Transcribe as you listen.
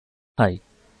Hi,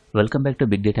 welcome back to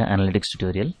Big Data Analytics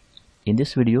tutorial. In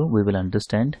this video, we will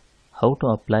understand how to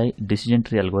apply decision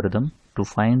tree algorithm to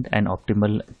find an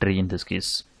optimal tree in this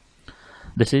case.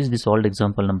 This is the solved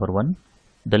example number 1.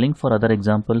 The link for other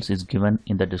examples is given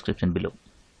in the description below.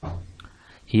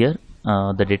 Here,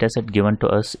 the dataset given to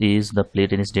us is the play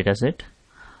tennis dataset.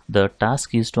 The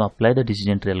task is to apply the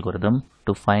decision tree algorithm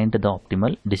to find the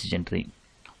optimal decision tree.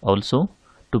 Also,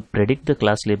 to predict the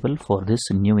class label for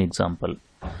this new example.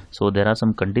 So there are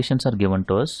some conditions are given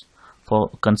to us. For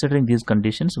considering these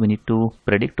conditions, we need to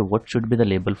predict what should be the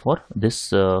label for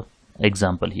this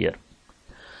example here.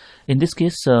 In this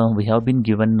case, we have been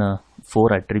given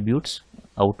 4 attributes: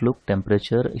 outlook,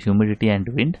 temperature, humidity and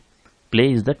wind.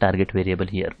 Play is the target variable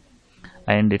here,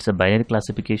 and it's a binary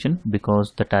classification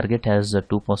because the target has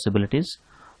 2 possibilities.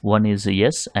 One is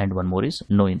yes and one more is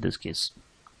no in this case.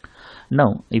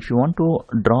 Now if you want to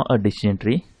draw a decision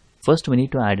tree, first we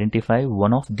need to identify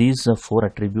one of these 4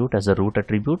 attribute as a root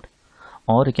attribute,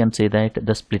 or you can say that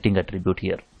the splitting attribute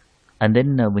here, and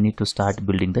then we need to start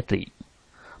building the tree.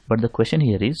 But the question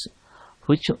here is,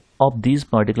 which of these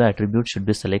particular attributes should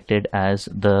be selected as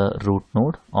the root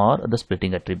node or the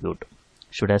splitting attribute?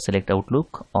 Should I select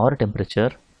outlook or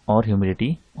temperature or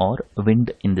humidity or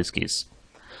wind in this case?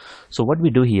 So what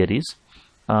we do here is,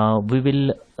 we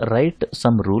will write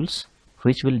some rules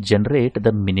which will generate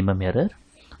the minimum error.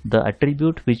 The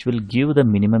attribute which will give the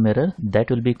minimum error,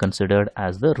 that will be considered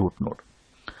as the root node.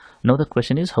 Now the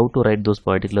question is how to write those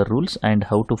particular rules and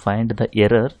how to find the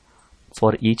error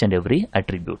for each and every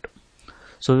attribute.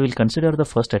 So we will consider the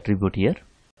first attribute here.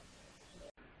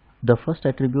 The first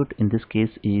attribute in this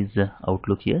case is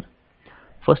outlook here.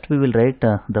 First we will write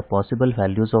the possible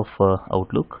values of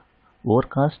outlook.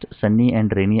 Overcast, sunny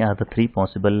and rainy are the 3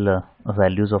 possible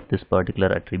values of this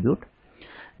particular attribute.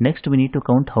 Next we need to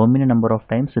count how many number of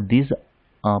times these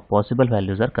possible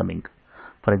values are coming.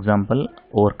 For example,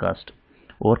 overcast.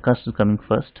 Overcast is coming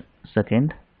first,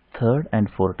 second, third and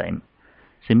fourth time.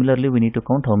 Similarly, we need to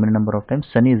count how many number of times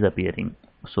sunny is appearing.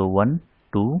 So 1,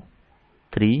 2,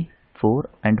 3, 4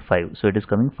 and 5. So it is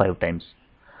coming 5 times.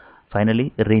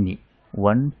 Finally, rainy.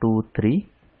 1, 2, 3,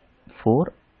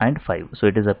 4 and 5. So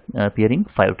it is appearing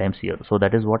 5 times here. So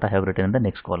that is what I have written in the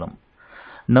next column.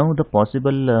 Now the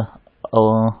possible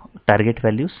target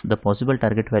values. The possible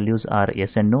target values are yes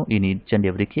and no in each and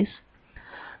every case.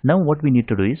 Now what we need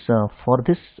to do is, for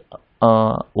this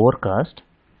overcast,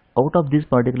 out of these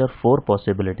particular 4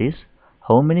 possibilities,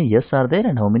 how many yes are there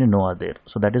and how many no are there?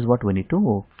 So that is what we need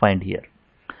to find here.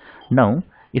 Now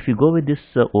if you go with this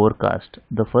overcast,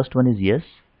 the first one is yes,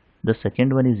 the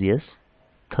second one is yes,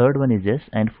 third one is yes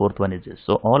and fourth one is yes.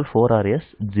 So all 4 are yes,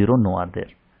 0 no are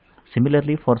there.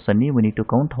 Similarly for sunny, we need to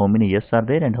count how many yes are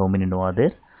there and how many no are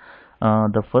there.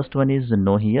 The first one is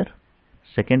no here,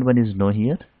 second one is no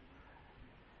here,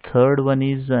 third one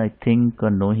is I think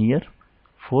no here,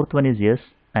 fourth one is yes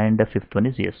and the fifth one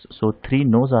is yes. So 3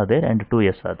 no's are there and 2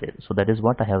 yes are there. So that is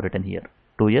what I have written here,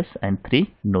 2 yes and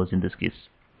 3 no's in this case.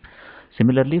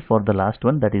 Similarly for the last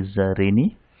one, that is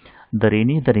rainy. The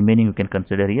remaining you can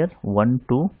consider here, 1,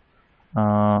 2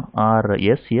 are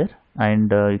yes here,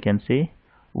 and you can say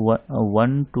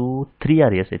 1, 2, 3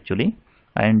 are yes actually,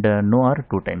 and no are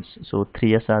 2 times. So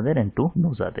 3 yes are there and 2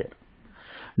 no's are there.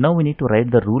 Now we need to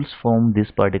write the rules from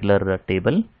this particular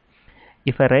table.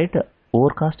 If I write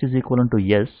overcast is equivalent to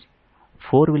yes,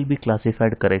 4 will be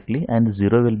classified correctly and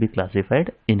 0 will be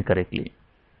classified incorrectly.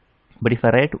 But if I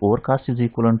write overcast is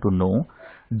equivalent to no,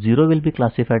 0 will be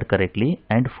classified correctly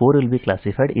and 4 will be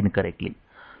classified incorrectly.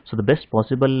 So the best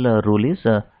possible rule is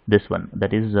this one,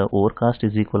 that is overcast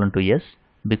is equivalent to yes,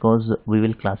 because we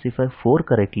will classify 4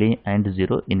 correctly and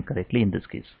 0 incorrectly in this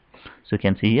case. So you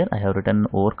can see here I have written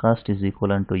overcast is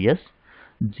equivalent to yes,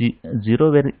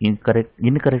 0 were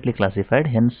incorrectly classified,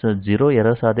 hence 0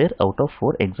 errors are there out of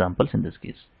 4 examples in this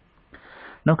case.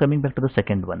 Now coming back to the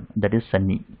second one, that is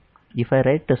sunny. If I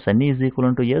write sunny is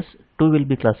equivalent to yes, 2 will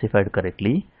be classified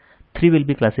correctly, 3 will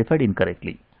be classified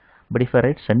incorrectly. But if I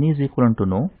write sunny is equivalent to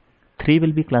no, 3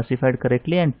 will be classified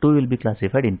correctly and 2 will be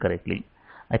classified incorrectly.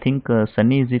 I think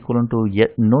sunny is equivalent to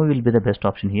no will be the best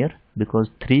option here, because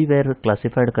 3 were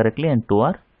classified correctly and 2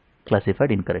 are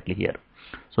classified incorrectly here.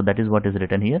 So that is what is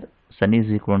written here, sunny is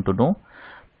equivalent to no,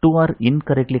 2 are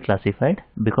incorrectly classified.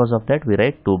 Because of that we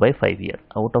write 2 by 5 here.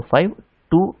 Out of 5,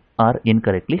 2 are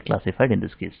incorrectly classified in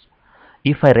this case,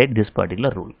 if I write this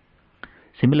particular rule.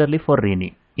 Similarly for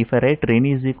rainy, if I write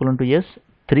rainy is equivalent to yes,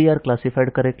 3 are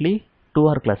classified correctly, 2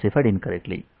 are classified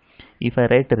incorrectly. If I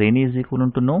write rainy is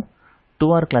equivalent to no,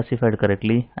 2 are classified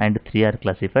correctly and 3 are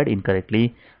classified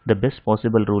incorrectly. The best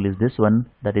possible rule is this one,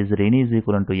 that is rainy is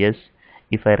equivalent to yes.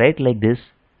 If I write like this,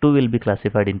 2 will be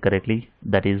classified incorrectly,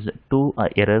 that is 2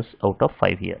 errors out of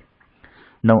 5 here.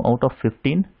 Now out of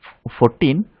 15,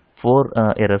 14,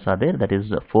 4 errors are there, that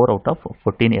is 4 out of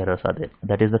 14 errors are there.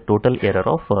 That is the total error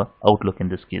of Outlook in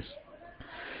this case.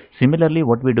 Similarly,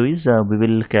 what we do is we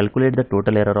will calculate the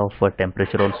total error of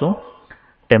temperature also.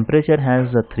 Temperature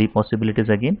has 3 possibilities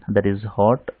again, that is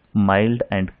hot, mild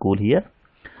and cool here.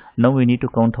 Now we need to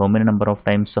count how many number of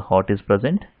times hot is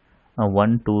present.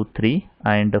 1, 2, 3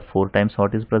 and 4 times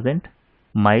hot is present.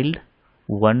 Mild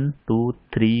 1, 2,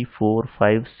 3, 4,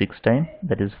 5, 6 times,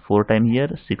 that is 4 times here,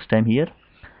 6 times here.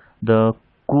 The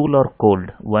cool or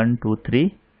cold 1, 2,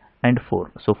 3 and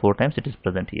 4, so 4 times it is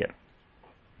present here.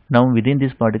 Now within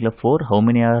this particular 4, how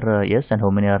many are yes and how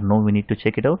many are no, we need to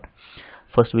check it out.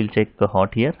 First we'll check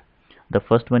hot here. The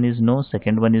first one is no,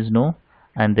 second one is no,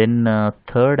 and then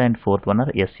third and fourth one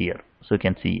are yes here. So you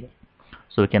can see here.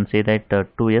 So we can say that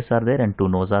 2 yes are there and 2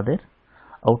 no's are there.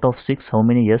 Out of 6, how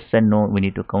many yes and no we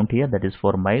need to count here, that is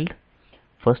for mild.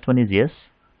 First one is yes,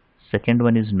 second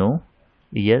one is no,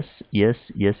 yes, yes,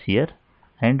 yes here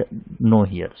and no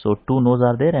here. So 2 no's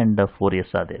are there and 4 yes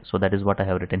are there. So that is what I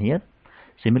have written here.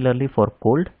 Similarly for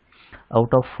cold,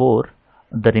 out of 4,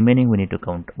 the remaining we need to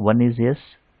count. 1 is yes,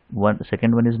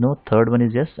 second one is no, third one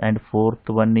is yes and fourth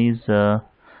one is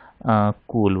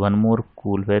cool. One more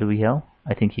cool, where we have,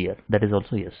 I think here, that is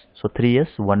also yes. So 3 yes,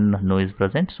 1 no is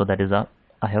present. So that is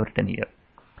I have written here.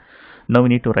 Now we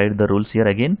need to write the rules here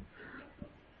again.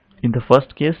 In the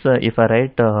first case, if I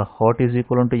write hot is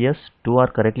equal to yes, 2 are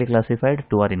correctly classified,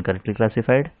 2 are incorrectly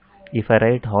classified. If I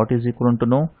write hot is equal to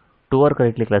no, 2 are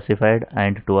correctly classified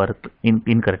and 2 are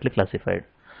incorrectly classified.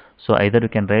 So either we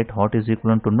can write hot is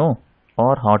equal to no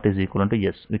or hot is equal to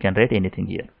yes. We can write anything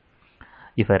here.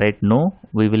 If I write no,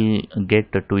 we will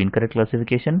get 2 incorrect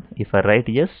classification. If I write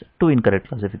yes, 2 incorrect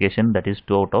classification, that is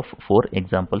 2 out of 4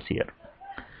 examples here.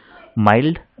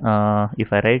 Mild,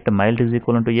 if I write mild is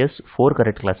equal to yes, 4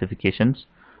 correct classifications,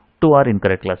 2 are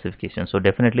incorrect classifications. So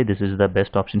definitely this is the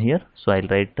best option here. So I'll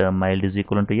write mild is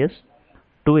equal to yes,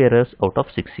 2 errors out of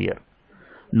 6 here.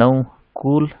 Now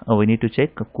cool, we need to check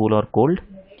cool or cold.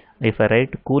 If I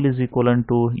write cool is equal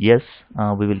to yes,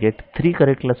 we will get 3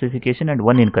 correct classification and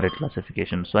 1 incorrect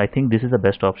classification. So I think this is the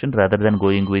best option rather than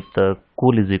going with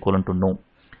cool is equal to no,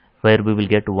 where we will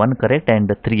get 1 correct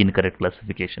and 3 incorrect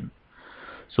classification.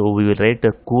 So we will write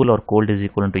cool or cold is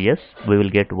equal to yes, we will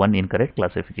get 1 incorrect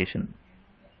classification.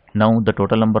 Now the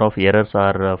total number of errors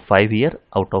are 5 here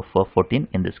out of 14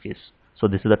 in this case. So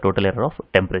this is the total error of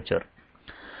temperature.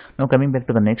 Now coming back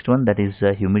to the next one, that is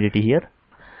humidity here.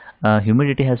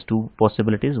 Humidity has 2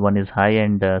 possibilities, one is high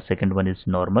and second one is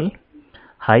normal.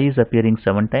 High is appearing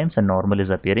 7 times and normal is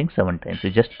appearing 7 times.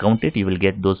 You just count it, you will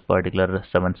get those particular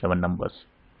 7 numbers.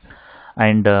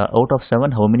 And out of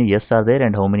 7, how many yes are there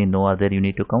and how many no are there, you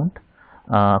need to count.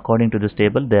 According to this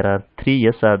table, there are 3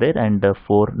 yes are there and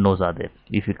 4 no's are there.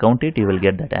 If you count it, you will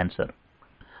get that answer.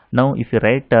 Now if you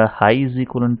write high is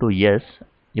equal to yes,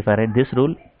 if I write this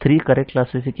rule, 3 correct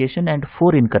classification and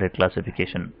 4 incorrect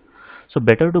classification. So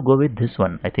better to go with this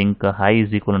one. I think high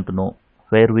is equal to no,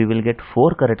 where we will get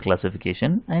 4 correct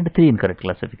classification and 3 incorrect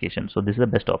classification. So this is the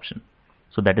best option.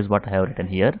 So that is what I have written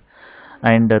here.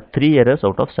 And 3 errors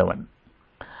out of 7.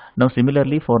 Now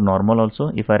similarly for normal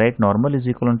also, if I write normal is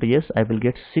equal to yes, I will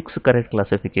get 6 correct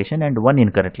classification and 1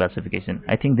 incorrect classification.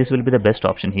 I think this will be the best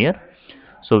option here.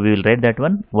 So we will write that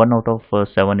one. 1 out of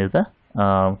 7 is the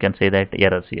can say that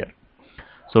errors here.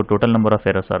 So total number of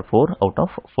errors are 4 out of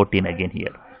 14 again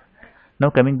here. Now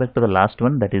coming back to the last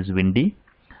one, that is windy.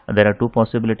 There are 2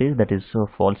 possibilities, that is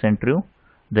false and true.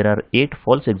 There are 8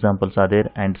 false examples are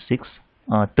there and 6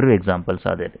 true examples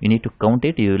are there. You need to count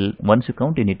it. Once you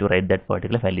count, you need to write that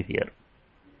particular value here.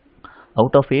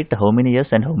 Out of 8, how many yes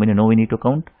and how many no we need to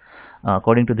count.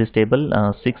 According to this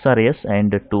table, 6 are yes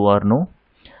and 2 are no.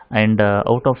 And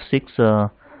out of 6, 3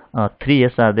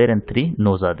 yes are there and 3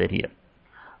 no's are there here.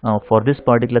 For this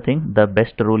particular thing, the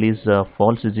best rule is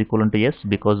false is equal to yes,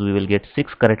 because we will get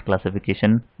 6 correct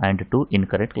classification and 2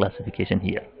 incorrect classification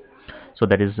here. So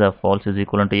that is false is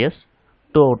equal to yes.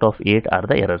 2 out of 8 are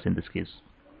the errors in this case.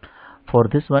 For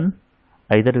this one,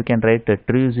 either we can write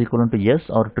true is equal to yes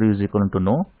or true is equal to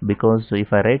no, because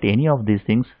if I write any of these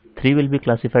things, 3 will be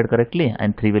classified correctly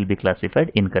and 3 will be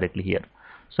classified incorrectly here.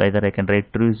 So either I can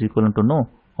write true is equal to no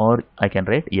or I can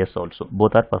write yes also.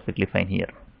 Both are perfectly fine here.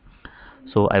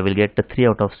 So I will get 3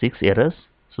 out of 6 errors.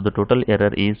 So the total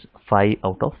error is 5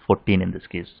 out of 14 in this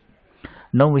case.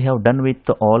 Now we have done with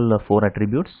all 4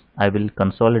 attributes. I will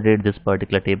consolidate this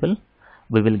particular table.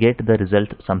 We will get the result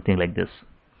something like this.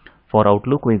 For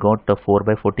Outlook, we got 4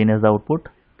 by 14 as the output.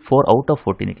 4 out of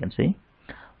 14 you can say.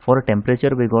 For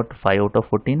temperature, we got 5 out of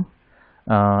 14.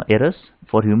 errors.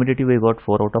 For humidity we got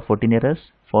 4 out of 14 errors.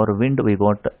 For wind we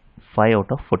got 5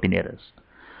 out of 14 errors.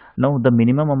 Now the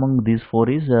minimum among these four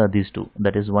is these two,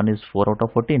 that is one is 4 out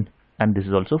of 14 and this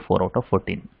is also 4 out of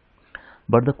 14.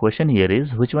 But the question here is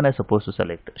which one I supposed to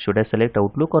select. Should I select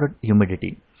outlook or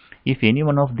humidity? If any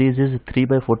one of these is 3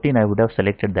 by 14, I would have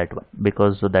selected that one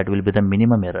because that will be the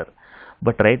minimum error.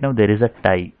 But right now there is a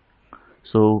tie.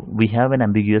 So we have an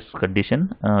ambiguous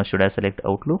condition. Should I select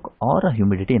outlook or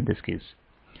humidity in this case?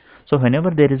 So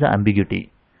whenever there is an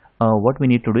ambiguity, what we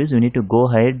need to do is we need to go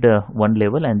ahead one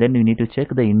level and then we need to check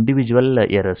the individual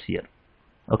errors here.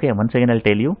 Okay, once again I'll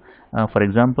tell you. For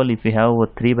example, if you have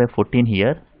 3 by 14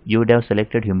 here, you would have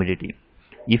selected humidity.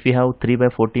 If you have 3 by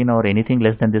 14 or anything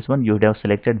less than this one, you would have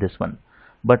selected this one.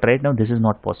 But right now this is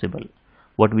not possible.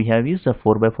 What we have is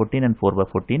 4 by 14 and 4 by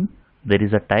 14. There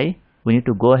is a tie. We need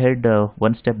to go ahead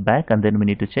one step back and then we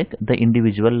need to check the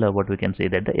individual what we can say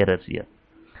that the errors here.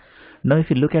 Now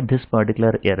if you look at this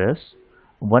particular errors,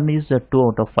 one is 2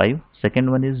 out of 5,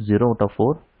 second one is 0 out of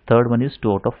 4, third one is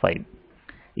 2 out of 5.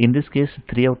 In this case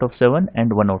 3 out of 7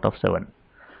 and 1 out of 7.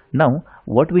 Now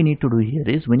what we need to do here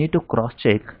is we need to cross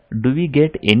check, do we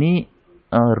get any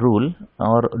rule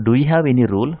or do we have any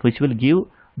rule which will give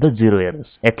the 0 errors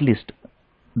at least.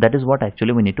 That is what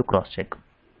actually we need to cross check.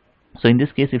 So in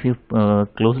this case if you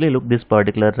closely look this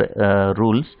particular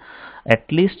rules,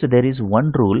 at least there is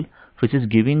one rule which is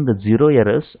giving the 0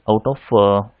 errors out of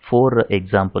 4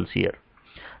 examples here.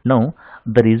 Now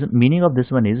the reason meaning of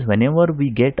this one is whenever we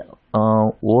get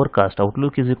overcast,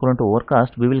 outlook is equal to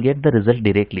overcast, we will get the result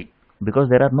directly because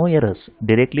there are no errors.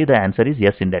 Directly the answer is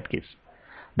yes in that case.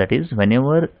 That is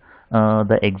whenever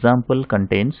the example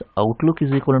contains outlook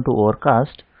is equal to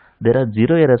overcast, there are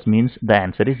 0 errors means the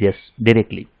answer is yes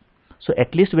directly. So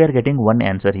at least we are getting one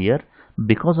answer here.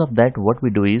 Because of that what we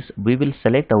do is we will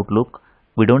select outlook.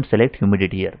 We don't select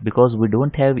humidity here because we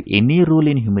don't have any rule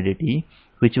in humidity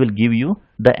which will give you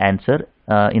the answer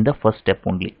in the first step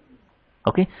only.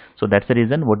 Okay, so that's the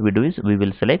reason what we do is we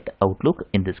will select outlook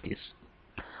in this case.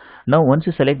 Now once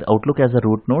you select outlook as a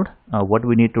root node, what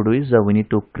we need to do is we need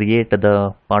to create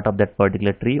the part of that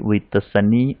particular tree with the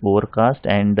sunny, overcast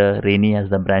and rainy as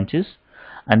the branches,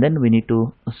 and then we need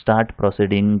to start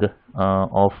proceeding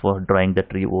of drawing the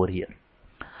tree over here.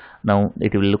 Now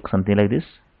it will look something like this.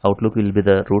 Outlook will be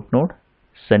the root node,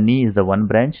 sunny is the one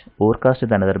branch, overcast is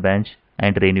another branch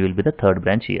and rainy will be the third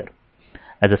branch here.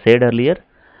 As I said earlier,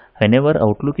 whenever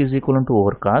outlook is equal to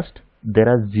overcast, there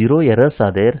are 0 errors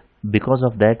are there. Because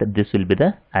of that this will be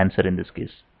the answer in this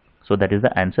case. So that is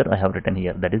the answer I have written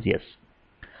here, that is yes.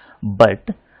 But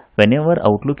whenever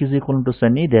outlook is equal to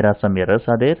sunny, there are some errors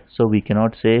are there, so we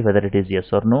cannot say whether it is yes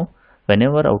or no.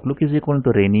 Whenever outlook is equal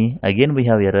to rainy, again we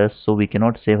have errors, so we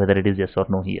cannot say whether it is yes or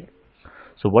no here.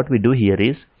 So what we do here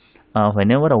is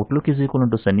whenever outlook is equal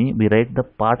to sunny, we write the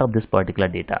part of this particular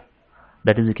data.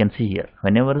 That is, you can see here,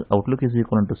 whenever outlook is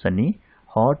equal to sunny,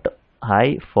 hot,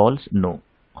 high, false, no.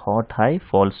 Hot, high,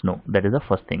 false, no. That is the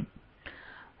first thing.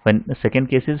 When the second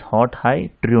case is hot,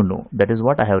 high, true, no. That is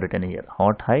what I have written here.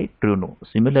 Hot, high, true, no.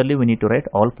 Similarly, we need to write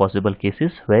all possible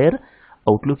cases where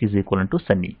outlook is equal to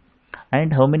sunny.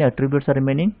 And how many attributes are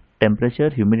remaining?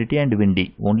 Temperature, humidity and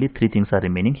windy. Only 3 things are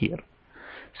remaining here.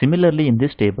 Similarly, in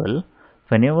this table,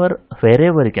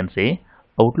 wherever you can say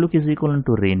outlook is equal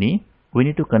to rainy, we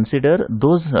need to consider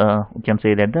those you can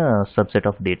say that the subset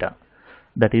of data.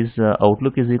 That is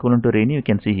outlook is equal to rainy, you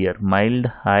can see here mild,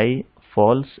 high,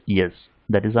 false, yes.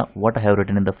 That is what I have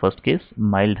written in the first case,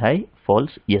 mild, high,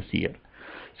 false, yes here.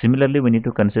 Similarly, we need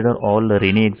to consider all the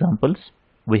rainy examples.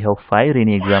 We have 5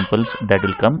 rainy examples that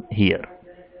will come here.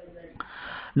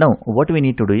 Now what we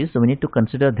need to do is we need to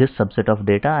consider this subset of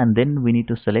data and then we need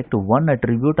to select one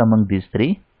attribute among these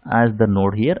 3 as the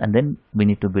node here and then we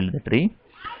need to build the tree.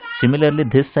 Similarly,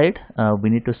 this side we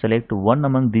need to select one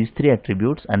among these 3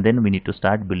 attributes and then we need to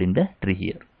start building the tree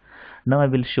here. Now I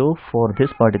will show for this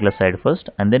particular side first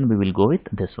and then we will go with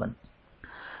this one.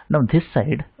 Now this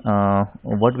side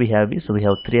what we have is we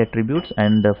have 3 attributes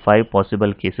and 5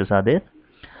 possible cases are there.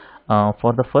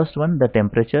 For the first one, the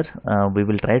temperature, we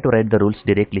will try to write the rules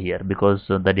directly here because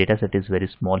the data set is very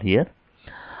small here.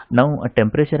 Now a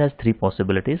temperature has 3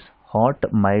 possibilities, hot,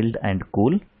 mild and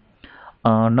cool.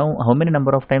 Now how many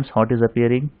number of times hot is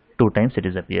appearing? 2 times it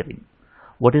is appearing.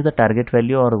 What is the target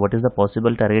value or what is the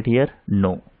possible target here?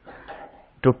 No.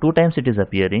 So 2 times it is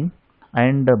appearing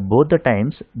and both the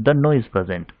times the no is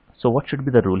present. So what should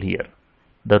be the rule here?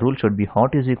 The rule should be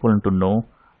hot is equal to no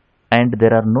and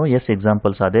there are no yes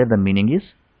examples are there. The meaning is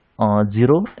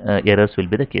 0 errors will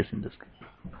be the case in this case.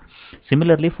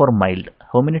 Similarly for mild,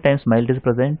 how many times mild is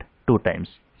present? 2 times.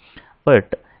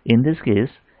 But in this case,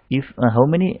 if how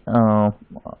many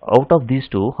out of these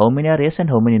two, how many are yes and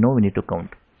how many no, we need to count.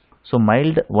 So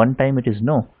mild, one time it is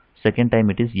no, second time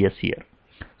it is yes here.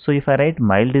 So if I write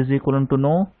mild is equivalent to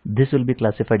no, this will be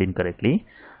classified incorrectly.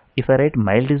 If I write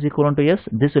mild is equivalent to yes,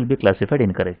 this will be classified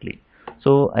incorrectly.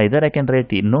 So either I can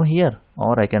write no here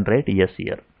or I can write yes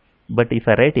here. But if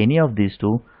I write any of these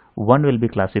two, one will be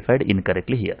classified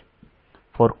incorrectly here.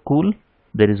 For cool,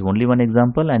 there is only one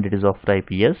example and it is of type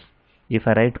yes. If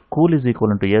I write cool is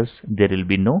equivalent to yes, there will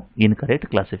be no incorrect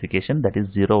classification, that is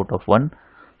 0 out of 1.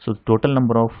 So total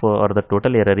number of or the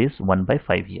total error is 1 by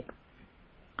 5 here.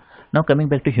 Now coming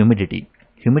back to humidity.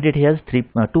 Humidity has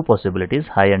two possibilities,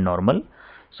 high and normal.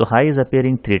 So high is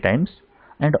appearing 3 times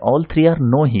and all 3 are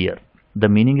no here. The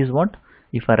meaning is what?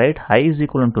 If I write high is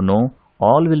equivalent to no,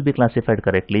 all will be classified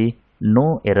correctly,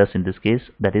 no errors in this case,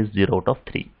 that is 0 out of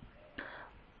 3.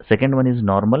 Second one is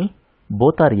normal,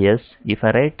 both are yes. If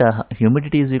I write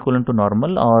humidity is equivalent to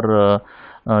normal, or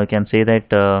you can say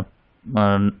that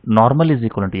normal is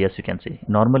equivalent to yes, you can say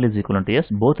normal is equivalent to yes,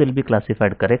 both will be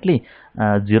classified correctly,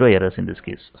 0 errors in this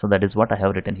case. So that is what I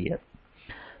have written here.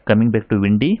 Coming back to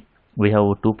windy, we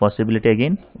have two possibility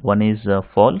again. One is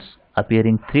false,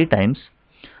 appearing 3 times,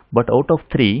 but out of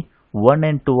 3, 1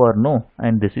 and 2 are no,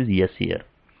 and this is yes here.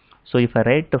 So if I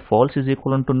write false is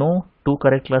equivalent to no, 2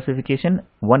 correct classification,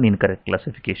 1 incorrect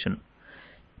classification.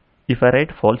 If I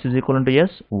write false is equivalent to yes,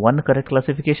 1 correct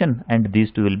classification, and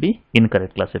these two will be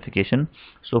incorrect classification.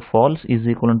 So false is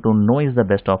equivalent to no is the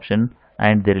best option,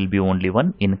 and there will be only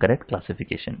one incorrect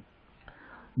classification.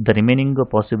 The remaining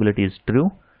possibility is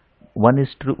true. One is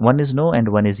true, one is no, and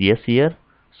one is yes here.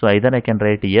 So either I can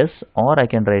write yes or I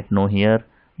can write no here.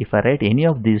 If I write any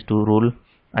of these two rule,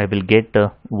 I will get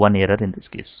one error in this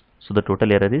case. So the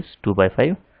total error is 2 by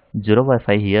 5, 0 by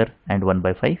 5 here, and 1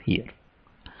 by 5 here.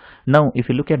 Now if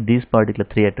you look at these particular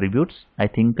 3 attributes, I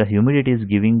think humidity is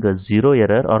giving a 0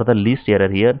 error or the least error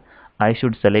here. I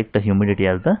should select humidity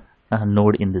as the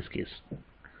node in this case.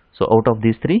 So out of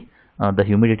these 3, the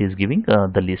humidity is giving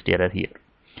the least error here.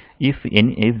 If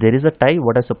there is a tie,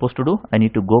 what I'm supposed to do? I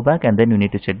need to go back and then you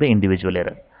need to check the individual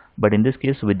error. But in this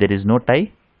case, with there is no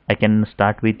tie, I can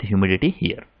start with humidity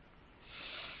here.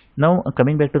 Now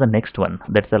coming back to the next one,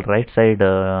 that's the right side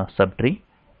subtree.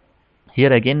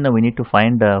 Here again we need to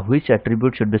find which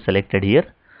attribute should be selected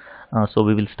here. So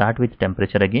we will start with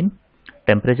temperature again.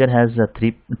 Temperature has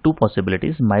two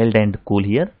possibilities, mild and cool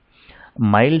here.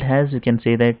 Mild has, you can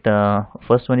say that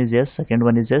first one is yes, second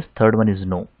one is yes, third one is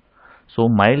no. So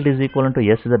mild is equivalent to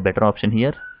yes is a better option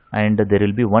here, and there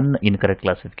will be one incorrect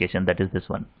classification, that is this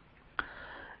one.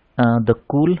 The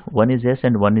cool, one is yes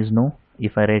and one is no.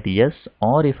 If I write yes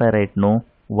or if I write no,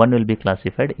 one will be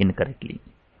classified incorrectly.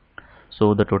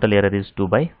 So the total error is 2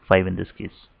 by 5 in this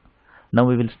case. Now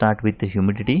we will start with the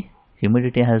humidity.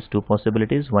 Humidity has two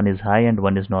possibilities, one is high and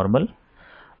one is normal.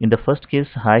 In the first case,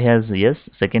 high has yes,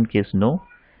 second case no.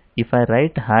 If I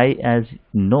write high as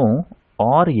no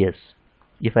or yes,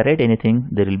 if I write anything,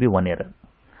 there will be one error.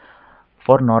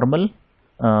 For normal,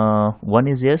 one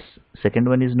is yes, second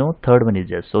one is no, third one is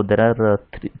yes. So there are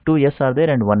two yes are there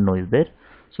and one no is there.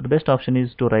 So the best option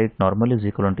is to write normal is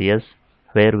equivalent to yes,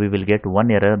 where we will get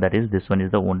one error, that is this one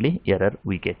is the only error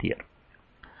we get here.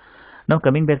 Now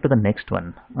coming back to the next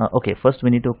one. Okay, first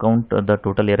we need to count the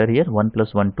total error here, 1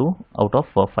 plus 1, 2 out of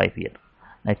 5 here.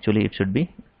 Actually it should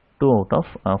be 2 out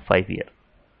of 5 here.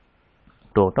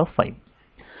 2 out of 5.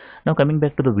 Now coming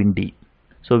back to the windy.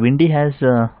 So windy has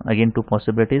again two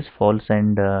possibilities, false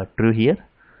and true here.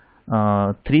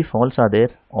 3 false are there,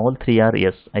 all 3 are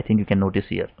yes. I think you can notice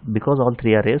here, because all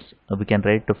 3 are yes, we can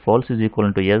write false is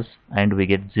equivalent to yes and we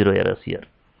get 0 errors here.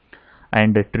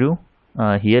 And true,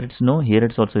 here it's no, here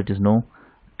it's also it is no.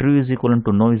 True is equivalent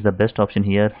to no is the best option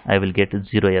here. I will get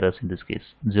 0 errors in this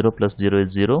case. 0 plus 0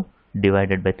 is 0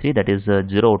 divided by 3, that is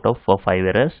 0 out of 5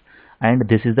 errors, and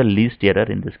this is the least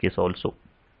error in this case also.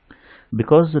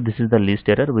 Because this is the least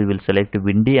error, we will select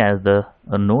windy as the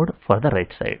node for the right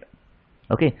side.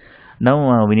 Okay,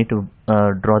 now we need to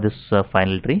draw this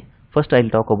final tree. First I'll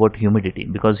talk about humidity,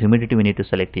 because humidity we need to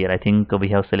select here. I think we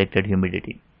have selected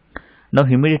humidity. Now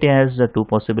humidity has two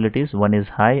possibilities, one is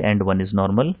high and one is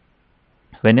normal.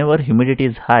 Whenever humidity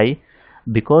is high,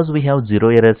 because we have 0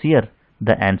 errors here,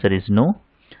 the answer is no.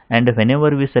 And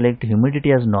whenever we select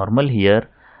humidity as normal here,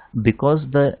 because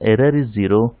the error is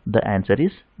 0, the answer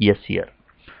is yes here.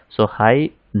 So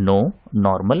high, no,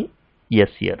 normal, yes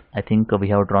here. I think we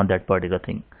have drawn that particular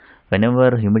thing.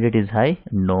 Whenever humidity is high,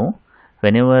 no.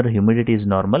 Whenever humidity is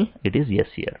normal, it is yes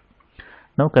here.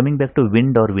 Now coming back to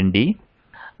wind or windy.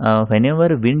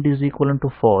 Whenever wind is equivalent to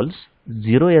false,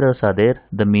 0 errors are there,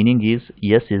 the meaning is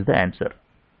yes is the answer.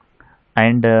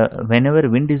 and whenever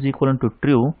wind is equal to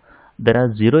true, there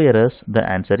are 0 errors, the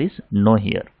answer is no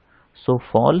here. So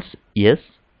false yes,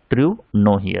 true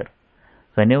no here.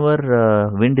 Whenever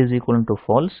wind is equal to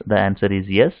false, the answer is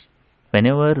yes.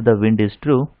 Whenever the wind is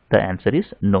true, the answer is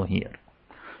no here.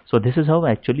 So this is how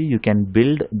actually you can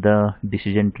build the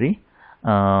decision tree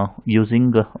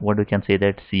using what we can say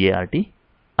that CART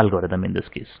algorithm in this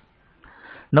case.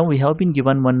 Now we have been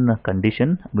given one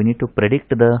condition. We need to predict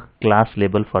the class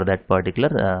label for that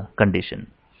particular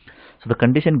condition. So the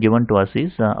condition given to us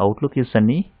is outlook is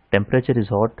sunny, temperature is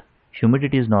hot,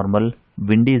 humidity is normal,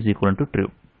 windy is equal to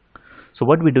true. So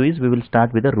what we do is we will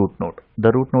start with the root node.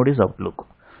 The root node is outlook.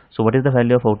 So what is the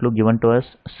value of outlook given to us?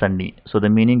 Sunny. So the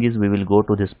meaning is we will go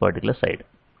to this particular side.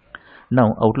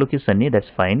 Now outlook is sunny, that's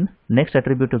fine. Next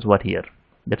attribute is what here?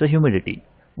 That's a humidity.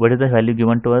 What is the value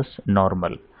given to us?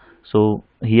 Normal. So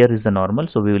here is the normal.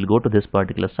 So we will go to this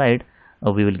particular side.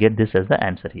 We will get this as the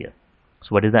answer here. So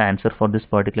what is the answer for this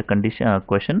particular condition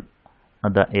question?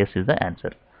 The S is the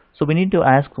answer. So we need to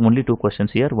ask only two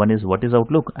questions here. One is what is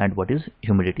outlook and what is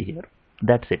humidity here.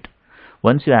 That's it.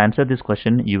 Once you answer this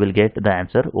question, you will get the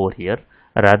answer over here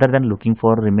rather than looking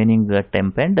for remaining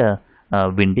temp and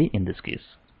windy in this case.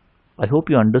 I hope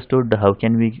you understood how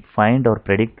can we find or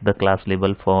predict the class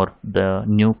label for the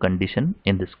new condition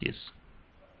in this case.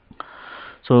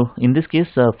 So in this case,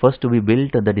 first we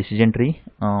built the decision tree,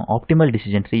 optimal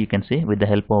decision tree you can say, with the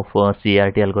help of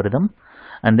CART algorithm,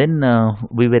 and then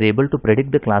we were able to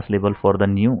predict the class label for the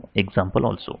new example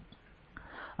also.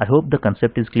 I hope the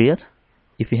concept is clear.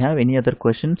 If you have any other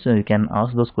questions, you can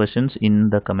ask those questions in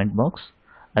the comment box.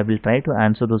 I will try to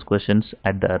answer those questions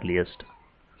at the earliest.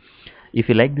 If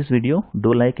you like this video,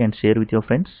 do like and share with your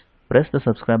friends. Press the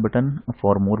subscribe button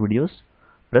for more videos.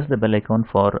 Press the bell icon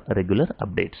for regular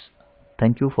updates.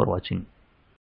 Thank you for watching.